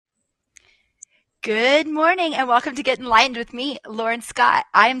Good morning and welcome to Get Enlightened with me, Lauren Scott.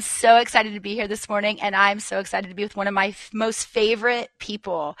 I'm so excited to be here this morning and I'm so excited to be with one of my most favorite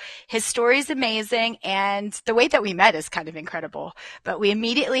people. His story is amazing and the way that we met is kind of incredible, but we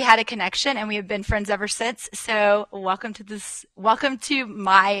immediately had a connection and we have been friends ever since. So welcome to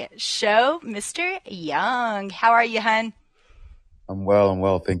my show, Mr. Young. How are you, hun? I'm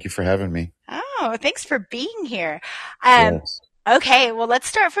well. Thank you for having me. Oh, thanks for being here. Um, Yes. okay, well, let's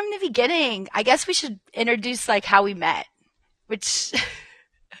start from the beginning. I guess we should introduce like how we met, which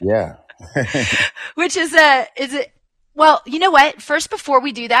Yeah. which is it well, you know what? First before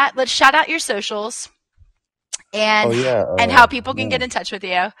we do that, let's shout out your socials Oh and yeah. and how people can get Man. in touch with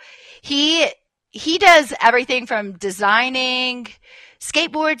you. He he does everything from designing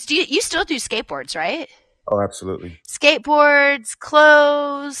skateboards. You still do skateboards, right? Oh, absolutely. Skateboards,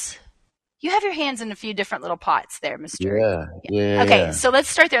 clothes. You have your hands in a few different little pots there, Mister. Yeah. Yeah. Okay, Yeah. so let's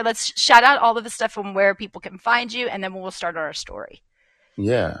start there. Let's shout out all of the stuff from where people can find you, and then we'll start our story.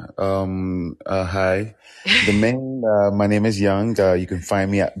 Yeah. Hi. My name is Young. You can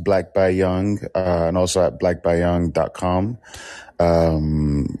find me at Black by Young, and also at blackbyyoung.com.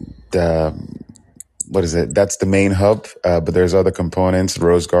 The what is it? That's the main hub. But there's other components,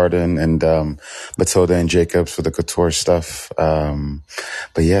 Rose Garden and Matilda and Jacobs for the couture stuff.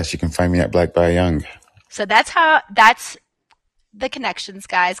 But yes, you can find me at Black by Young. So that's the connections,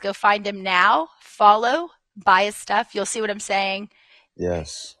 guys. Go find him now, follow, buy his stuff. You'll see what I'm saying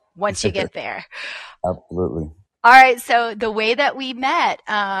Yes. once you get there. Absolutely. All right, so the way that we met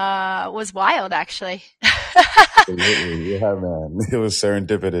was wild, actually. Absolutely. Yeah, man. It was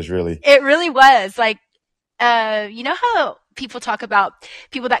serendipitous, really. It really was. Like, you know how people talk about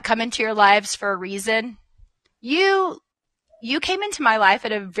people that come into your lives for a reason? You you came into my life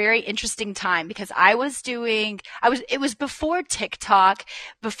at a very interesting time because it was before TikTok,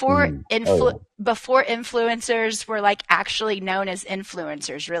 Oh, before influencers were like actually known as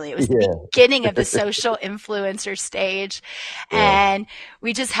influencers, really. It was the yeah. beginning of the social influencer stage. Yeah. And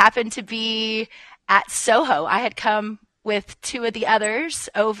we just happened to be at Soho. I had come with two of the others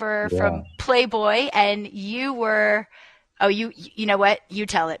over Yeah. from Playboy and you know what? You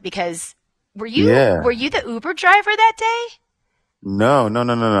tell it because Yeah. were you the Uber driver that day? No, no,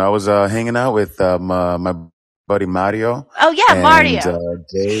 no, no, no. I was hanging out with my buddy Mario Oh yeah, and Mario.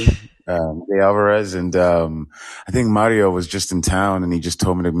 Jay Alvarez, and I think Mario was just in town, and he just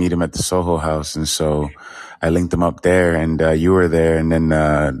told me to meet him at the Soho House, and so I linked him up there, and you were there, and then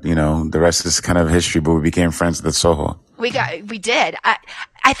the rest is kind of history. But we became friends at the Soho. We did.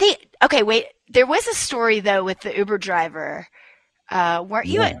 I think okay, wait. There was a story though with the Uber driver. Weren't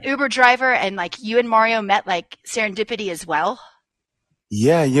you an Yeah. Uber driver and like you and Mario met like serendipity as well?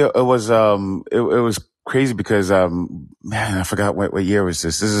 Yeah, yeah, it was crazy because man, I forgot what year was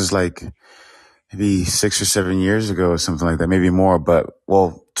this. This is like maybe 6 or 7 years ago or something like that, maybe more. But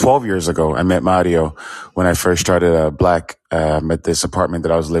well, 12 years ago, I met Mario when I first started Black at this apartment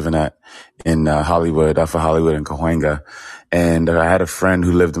that I was living at in Hollywood, off of Hollywood and Cahuenga. And I had a friend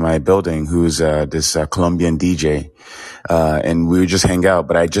who lived in my building who's this Colombian DJ. And we would just hang out.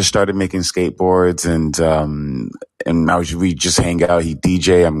 But I just started making skateboards and we just hang out. He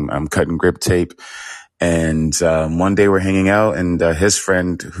DJ, I'm cutting grip tape. And one day we're hanging out, and his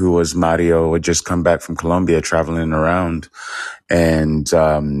friend, who was Mario, had just come back from Colombia, traveling around, and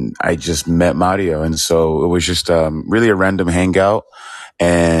I just met Mario, and so it was just really a random hangout.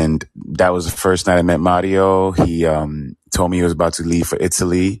 And that was the first night I met Mario. He told me he was about to leave for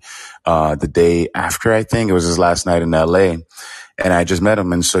Italy the day after. I think it was his last night in LA, and I just met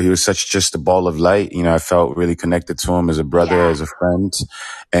him. And so he was such just a ball of light. I felt really connected to him as a brother, Yeah, as a friend.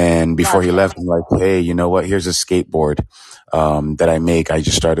 And before love he left, him. I'm like, hey, you know what? Here's a skateboard, that I make. I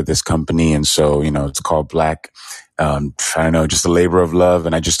just started this company. And so, it's called Black. I don't know, just a labor of love.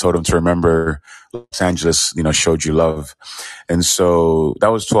 And I just told him to remember Los Angeles, showed you love. And so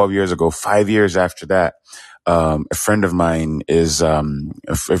that was 12 years ago. 5 years after that, a friend of mine is,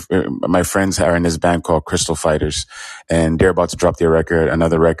 my friends are in this band called Crystal Fighters, and they're about to drop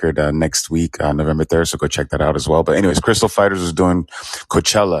another record, next week, November 3rd. So go check that out as well. But anyways, Crystal Fighters was doing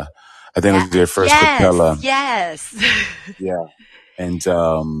Coachella. I think it Yeah. was their first Yes. Coachella. Yes. Yeah. And,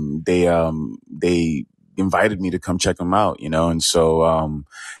 they invited me to come check them out, and so,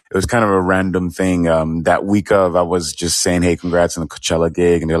 it was kind of a random thing. That week of, I was just saying, hey, congrats on the Coachella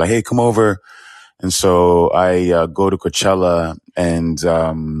gig. And they're like, hey, come over. And so I go to Coachella, and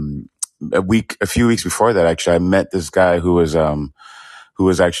a few weeks before that, actually, I met this guy who was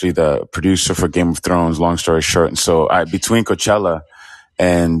actually the producer for Game of Thrones. Long story short, and so between Coachella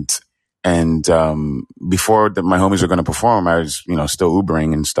and And before my homies were going to perform, I was, still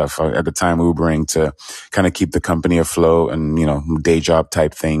Ubering and stuff. At the time, Ubering to kind of keep the company afloat and, day job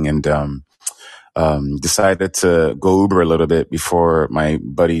type thing. And decided to go Uber a little bit before my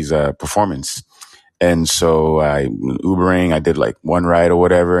buddy's performance. And so I Ubering, I did like one ride or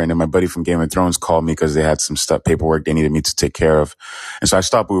whatever. And then my buddy from Game of Thrones called me because they had some stuff, paperwork they needed me to take care of. And so I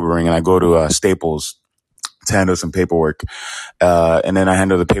stopped Ubering and I go to Staples to handle some paperwork. And then I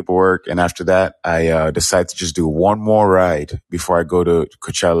handle the paperwork. And after that, I decide to just do one more ride before I go to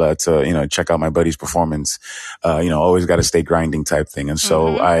Coachella to, check out my buddy's performance. Always got to stay grinding type thing. And so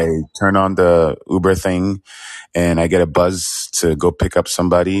Mm-hmm. I turn on the Uber thing and I get a buzz to go pick up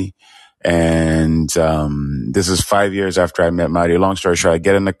somebody. And this is 5 years after I met Mario. Long story short, I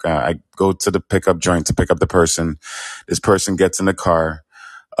get in the car, I go to the pickup joint to pick up the person. This person gets in the car.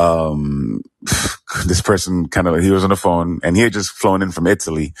 Um, this person he was on the phone and he had just flown in from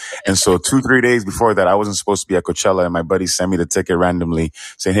Italy. And so 2-3 days before that, I wasn't supposed to be at Coachella and my buddy sent me the ticket randomly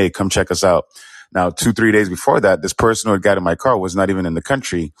saying, hey, come check us out. Now, 2-3 days before that, this person who had got in my car was not even in the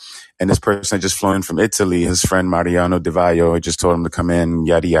country. And this person had just flown in from Italy. His friend Mariano Di Vaio had just told him to come in,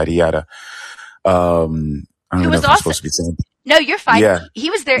 yada, yada, yada. I don't Who even know was if I'm also, supposed to be saying. no, you're fine. Yeah. He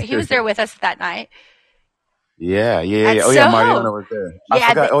was there. He was there with us that night Yeah. at Oh, yeah, Mariano Soho. was there. I Yeah,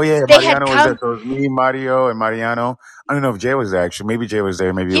 forgot. Oh, yeah, they had Mariano was there. come. So it was me, Mario, and Mariano. I don't know if Jay was there, actually. Maybe Jay was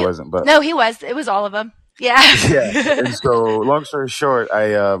there, maybe he He wasn't. But no, he was. It was all of them. Yeah. yeah. And so, long story short,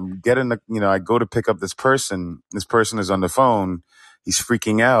 I get in the, I go to pick up this person. This person is on the phone. He's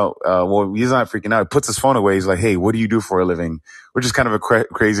freaking out. Well, he's not freaking out. He puts his phone away. He's like, hey, what do you do for a living? Which is kind of a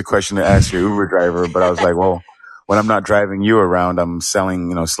crazy question to ask your Uber driver. But I was like, well, when I'm not driving you around, I'm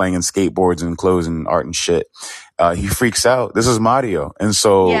selling, slanging skateboards and clothes and art and shit. He freaks out. This is Mario. And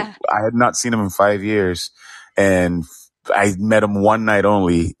so Yeah. I had not seen him in 5 years. And I met him one night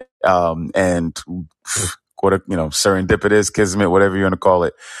only. And what a, serendipitous, kismet, whatever you want to call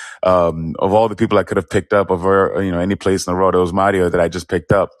it. Of all the people I could have picked up any place in the road, it was Mario that I just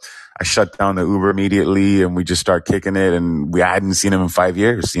picked up. I shut down the Uber immediately and we just start kicking it. And I hadn't seen him in 5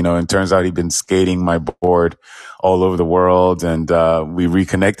 years, and turns out he'd been skating my board all over the world. And, we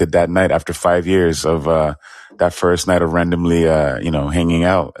reconnected that night after 5 years of, that first night of randomly, hanging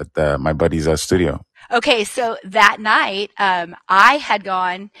out at my buddy's studio. Okay, so that night, I had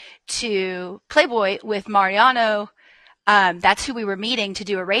gone to Playboy with Mariano. That's who we were meeting to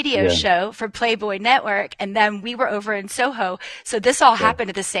do a radio Yeah. show for Playboy Network, and then we were over in Soho. So this all Yeah. happened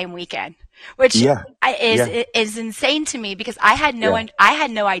at the same weekend, which Yeah. is Yeah. is insane to me because I had Yeah.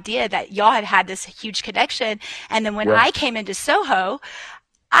 no idea that y'all had this huge connection. And then when Yeah. I came into Soho,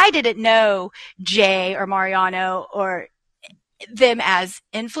 I didn't know Jay or Mariano or them as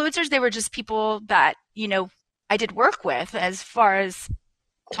influencers. They were just people that, I did work with as far as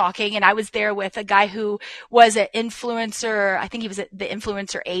talking. And I was there with a guy who was an influencer. I think he was the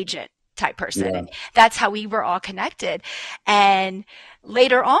influencer agent type person. Yeah. And that's how we were all connected. And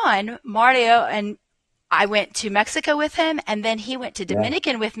later on, Mario and I went to Mexico with him, and then he went to Yeah.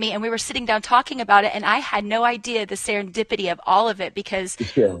 Dominican with me, and we were sitting down talking about it, and I had no idea the serendipity of all of it because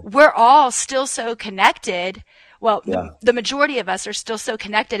Yeah. we're all still so connected. Well, Yeah. the majority of us are still so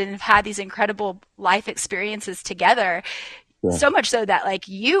connected and have had these incredible life experiences together. Yeah. So much so that like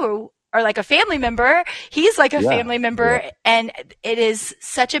you are like a family member, he's like a Yeah. family member, and it is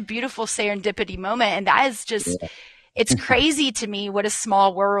such a beautiful serendipity moment. And that is just, Yeah. it's crazy to me what a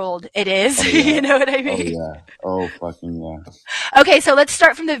small world it is. Oh You yeah. know what I Oh mean? yeah. Oh fucking yeah. Okay, so let's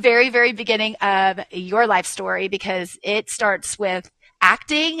start from the very, very beginning of your life story because it starts with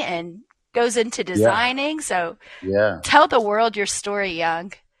acting and goes into Yeah. designing. So Yeah. tell the world your story,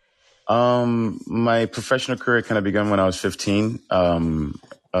 Young. My professional career kind of began when I was 15. Uh,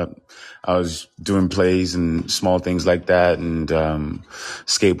 I was doing plays and small things like that and,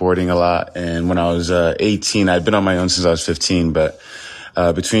 skateboarding a lot. And when I was, 18, I'd been on my own since I was 15, but,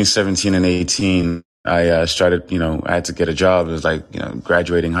 between 17 and 18, I started, I had to get a job. It was like,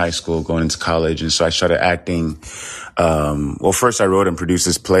 graduating high school, going into college. And so I started acting. Well, first I wrote and produced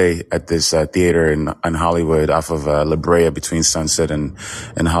this play at this theater in Hollywood off of La Brea between Sunset and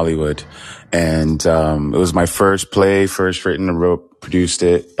Hollywood. And it was my first play, first written and wrote, produced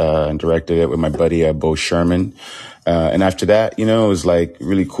it, and directed it with my buddy, Bo Sherman. And after that, it was like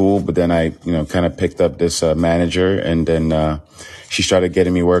really cool. But then I, kind of picked up this manager and then she started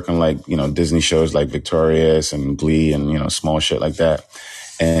getting me work on like, Disney shows like Victorious and Glee and, small shit like that.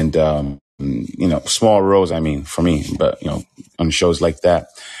 And, small roles, I mean, for me, but, on shows like that.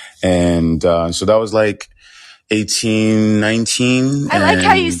 And, so that was like 18, 19, I like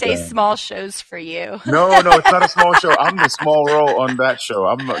how you and say small shows for you. no, it's not a small show. I'm the small role on that show.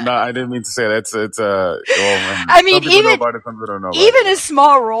 I'm not. I didn't mean to say that. It's well, man, I some mean, people know even about it, some people don't know about it. even a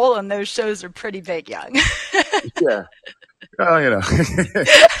small role on those shows are pretty big, young. Yeah. You know,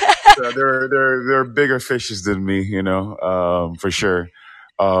 so there are bigger fishes than me, for sure.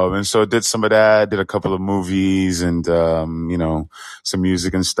 And so I did some of that, did a couple of movies and, some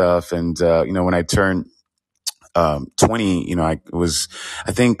music and stuff. And, when I turned, 20, I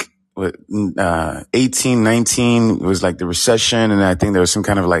think, 18, 19 was like the recession. And I think there was some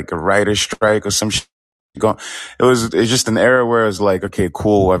kind of like a writer's strike or some shit going. It's just an era where it was like, okay,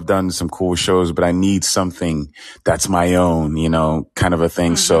 cool. I've done some cool shows, but I need something that's my own, kind of a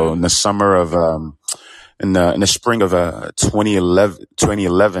thing. So Mm-hmm. in the summer of, in the spring of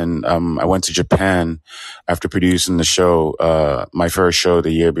 2011, I went to Japan after producing the show, my first show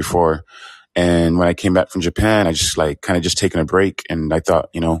the year before. And when I came back from Japan, I just like kind of just taking a break, and I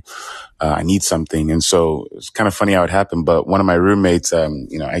thought, I need something. And so it's kind of funny how it happened. But one of my roommates,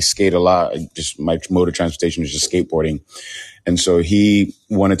 I skate a lot. My mode of transportation was just skateboarding. And so he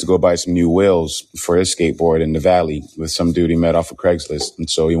wanted to go buy some new wheels for his skateboard in the valley with some dude he met off of Craigslist. And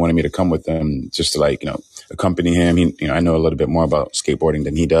so he wanted me to come with him just to accompany him. I know a little bit more about skateboarding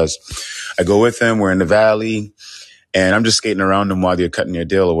than he does. I go with him. We're in the valley and I'm just skating around him while they're cutting their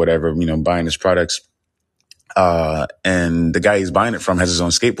deal or whatever, buying his products. And the guy he's buying it from has his own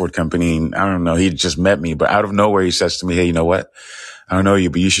skateboard company. And I don't know. He just met me, but out of nowhere, he says to me, "Hey, you know what? I don't know you,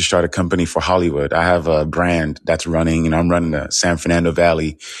 but you should start a company for Hollywood. I have a brand that's running, I'm running the San Fernando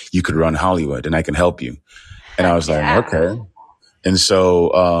Valley. You could run Hollywood and I can help you." And I Heck was like, yeah. okay. And so,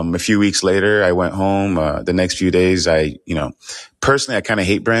 a few weeks later, I went home. The next few days, personally, I kind of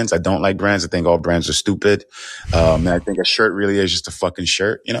hate brands. I don't like brands. I think all brands are stupid. And I think a shirt really is just a fucking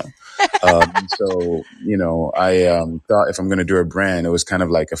shirt. I thought if I'm going to do a brand, it was kind of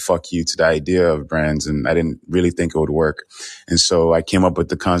like a fuck you to the idea of brands. And I didn't really think it would work. And so I came up with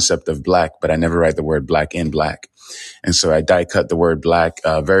the concept of black, but I never write the word black in black. And so I die cut the word black,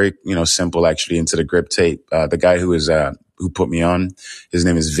 very, simple actually into the grip tape. The guy who put me on, his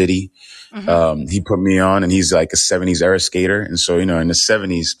name is Vidi. Mm-hmm. He put me on and he's like a 70s era skater. And so, in the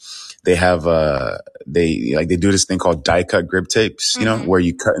 70s, they have, they do this thing called die cut grip tapes, Mm-hmm. where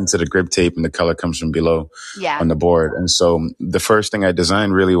you cut into the grip tape and the color comes from below Yeah. on the board. And so the first thing I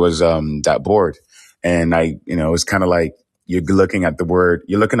designed really was, that board. And it was kind of like you're looking at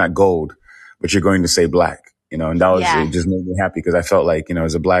gold, but you're going to say black. And Yeah. it just made me happy because I felt like,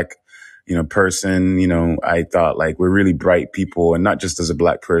 as a black, person, I thought like we're really bright people, and not just as a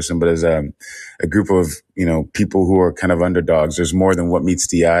black person, but as a group of, people who are kind of underdogs. There's more than what meets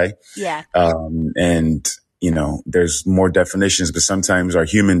the eye. Yeah. And, there's more definitions, but sometimes our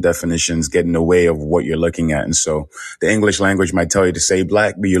human definitions get in the way of what you're looking at. And so the English language might tell you to say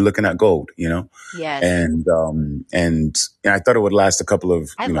black, but you're looking at gold, Yes. and I thought it would last a couple of,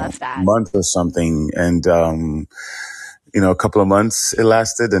 I love that. months or something. And, a couple of months it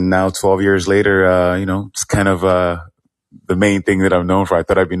lasted. And now 12 years later, it's kind of, the main thing that I'm known for. I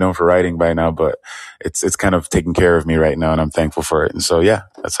thought I'd be known for writing by now, but it's kind of taking care of me right now, and I'm thankful for it. And so, yeah,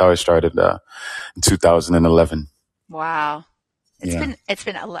 that's how I started, in 2011. Wow. Yeah. It's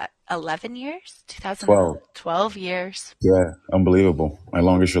been 11 years? 12. 12 years. Yeah. Unbelievable. My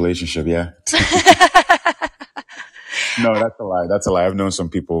longest relationship. Yeah. No, that's a lie. That's a lie. I've known some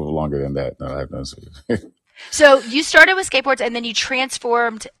people longer than that. No, I've known some people. So you started with skateboards and then you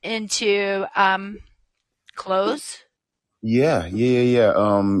transformed into clothes? Yeah.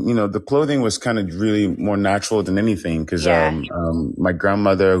 The clothing was kind of really more natural than anything because, Yeah. my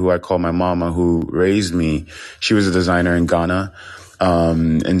grandmother, who I call my mama, who raised me, she was a designer in Ghana.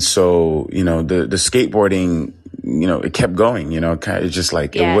 And so, the skateboarding, it kept going, it's just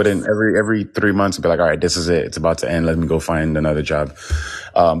like, Yes. it wouldn't every 3 months be like, all right, this is it. It's about to end. Let me go find another job.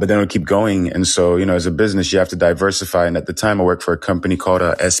 But then it would keep going. And so, as a business, you have to diversify. And at the time I worked for a company called,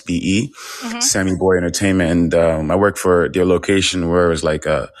 SBE, Sammy Boy Entertainment. And, I worked for their location where it was like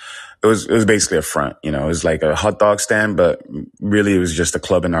it was basically a front, it was like a hot dog stand, but really it was just a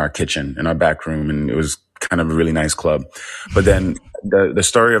club in our kitchen, in our back room. And it was kind of a really nice club. But then the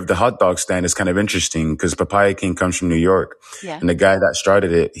story of the hot dog stand is kind of interesting because Papaya King comes from New York. Yeah. And the guy that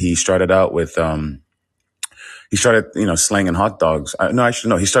started it, he started out with, he started, slanging hot dogs. No, actually,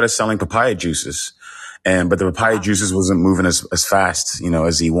 no, he started selling papaya juices. But the papaya juices wasn't moving as fast,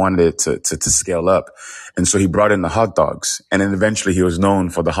 as he wanted it to scale up. And so he brought in the hot dogs. And then eventually he was known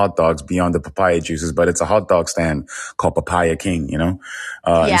for the hot dogs beyond the papaya juices, but it's a hot dog stand called Papaya King, And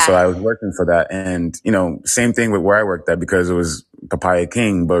so I was working for that. And, same thing with where I worked at because it was Papaya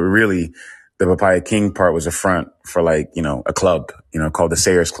King, but really the Papaya King part was a front for like, a club, called the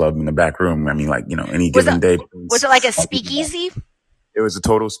Sayers Club in the back room. I mean, like, any Was it given day. was it like a speakeasy? It was a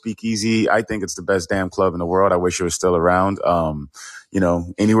total speakeasy. I think it's the best damn club in the world. I wish it was still around.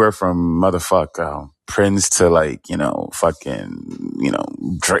 Anywhere from Prince to like, fucking,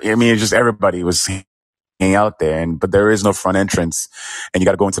 I mean, just everybody was hanging out there, but there is no front entrance, and you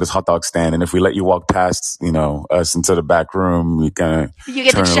got to go into this hot dog stand. And if we let you walk past, us into the back room, you kind of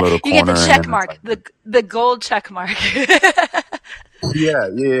turn a little You get the corner, and check then it's mark, like, the gold check mark. yeah.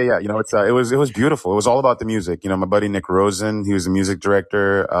 It was beautiful. It was all about the music. My buddy Nick Rosen, he was the music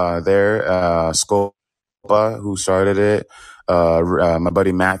director there. Scopa, who started it. My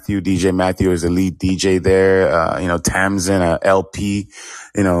buddy Matthew, DJ Matthew, is the lead DJ there. Tamsin, LP,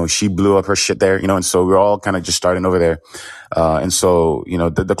 she blew up her shit there. And so we're all kind of just starting over there. And so,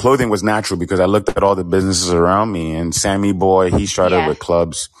 the clothing was natural because I looked at all the businesses around me, and Sammy Boy, he started with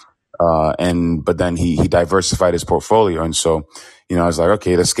clubs. But then he diversified his portfolio. And so, I was like,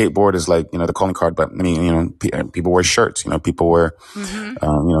 okay, the skateboard is like, the calling card, but I mean, people wear shirts, people wear,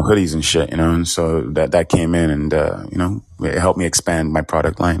 hoodies and shit, and so that came in, and, it helped me expand my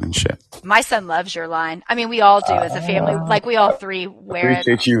product line and shit. My son loves your line. I mean, we all do as a family. Like we all three wear it.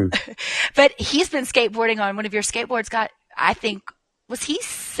 Appreciate you. But he's been skateboarding on one of your skateboards. I think, was he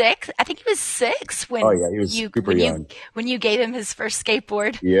 6? I think he was 6 when he was super young. When you gave him his first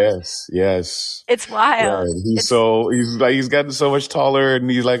skateboard. Yes. It's wild. Yeah, he's gotten so much taller, and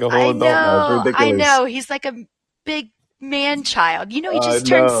he's like a whole adult now. It's ridiculous. I know. He's like a big man child. He just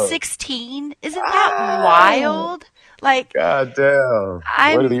turned 16. Isn't that wild? Like, God damn.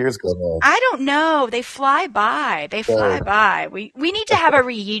 Where do the years go now? I don't know. They fly by. By. We need to have a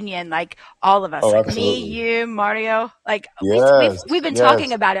reunion, like all of us, like absolutely. Me, you, Mario. Like we've been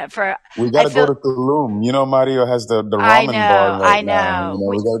talking about it for. We gotta go to Tulum. Mario has the ramen bar right now.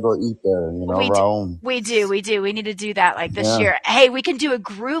 We gotta go eat there. We do. We need to do that like this year. Hey, we can do a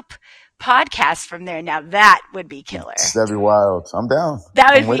group podcast from there. Now that would be killer. That'd be wild. I'm down.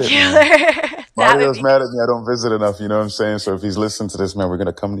 That would be killer. Mario's mad at me. I don't visit enough. You know what I'm saying? So if he's listening to this, man, we're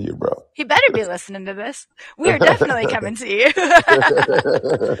gonna come to you, bro. He better be listening to this. We are definitely coming to you.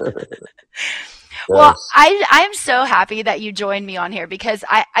 Well, I am so happy that you joined me on here, because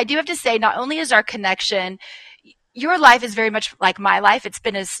I do have to say, not only is our connection, your life is very much like my life. It's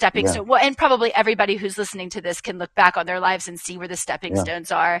been a stepping stone. Well, and probably everybody who's listening to this can look back on their lives and see where the stepping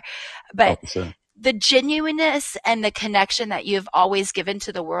stones are. But the genuineness and the connection that you've always given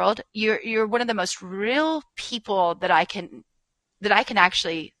to the world, you're one of the most real people that I can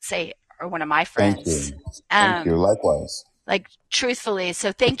actually say are one of my friends. Thank you. Likewise. Like, truthfully.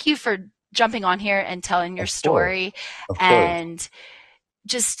 So thank you for jumping on here and telling your story and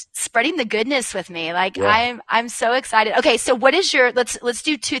just spreading the goodness with me. Like, I'm so excited. Okay. So what is let's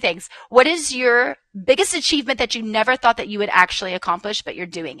do 2 things. What is your biggest achievement that you never thought that you would actually accomplish, but you're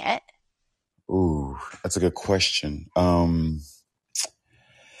doing it? Ooh, that's a good question. To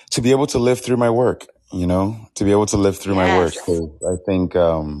be able to live through my work, to be able to live through my work. So I think,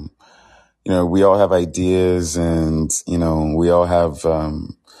 we all have ideas, and, we all have, I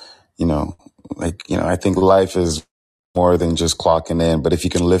think life is more than just clocking in, but if you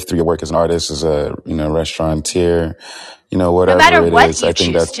can live through your work as an artist, as a, restaurateur, whatever no matter it what is, you I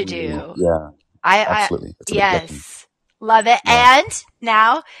think choose that's to do. Absolutely. Yes. Love it. Yeah. And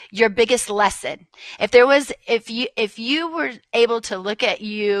now your biggest lesson. If you were able to look at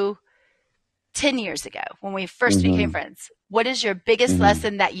you 10 years ago when we first became friends, what is your biggest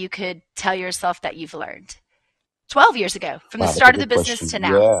lesson that you could tell yourself that you've learned 12 years ago from the start of the business to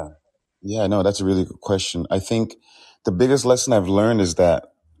now? Yeah, no, that's a really good question. I think the biggest lesson I've learned is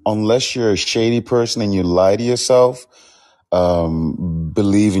that unless you're a shady person and you lie to yourself,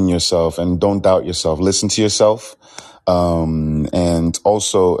 believe in yourself and don't doubt yourself. Listen to yourself. And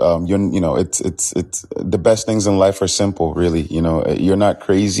also, it's the best things in life are simple, really. You're not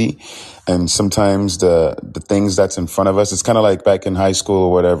crazy. And sometimes the things that's in front of us, it's kind of like back in high school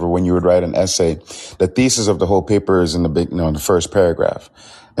or whatever, when you would write an essay, the thesis of the whole paper is in in the first paragraph.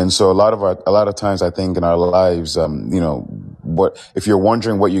 And so a lot of times I think in our lives, if you're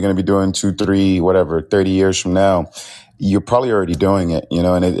wondering what you're going to be doing 2, 3, 30 years from now, you're probably already doing it,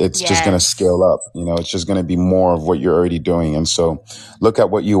 and it's just going to scale up, it's just going to be more of what you're already doing. And so look at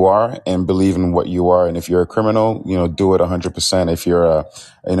what you are and believe in what you are. And if you're a criminal, do it 100%. If you're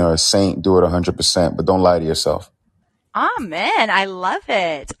a saint, do it 100%, but don't lie to yourself. Oh man, I love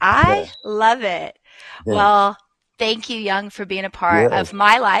it. I love it. Yeah. Well, thank you, Young, for being a part Yeah, of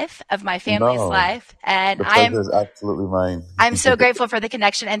my life, of my family's no, life. And the pleasure is absolutely mine. I'm so grateful for the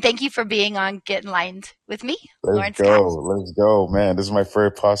connection. And thank you for being on Get Enlightened with me, Let's Lauren Scott. go. Let's go, man. This is my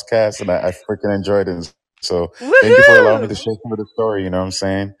first podcast, and I freaking enjoyed it. So thank you for allowing me Woohoo! to share some of the story. You know what I'm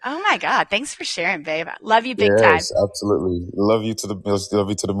saying? Oh my God. Thanks for sharing, babe. Love you big time. Yes, absolutely. Love you to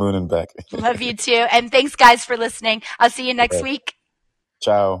the moon and back. Love you too. And thanks, guys, for listening. I'll see you next Yeah. week.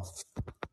 Ciao.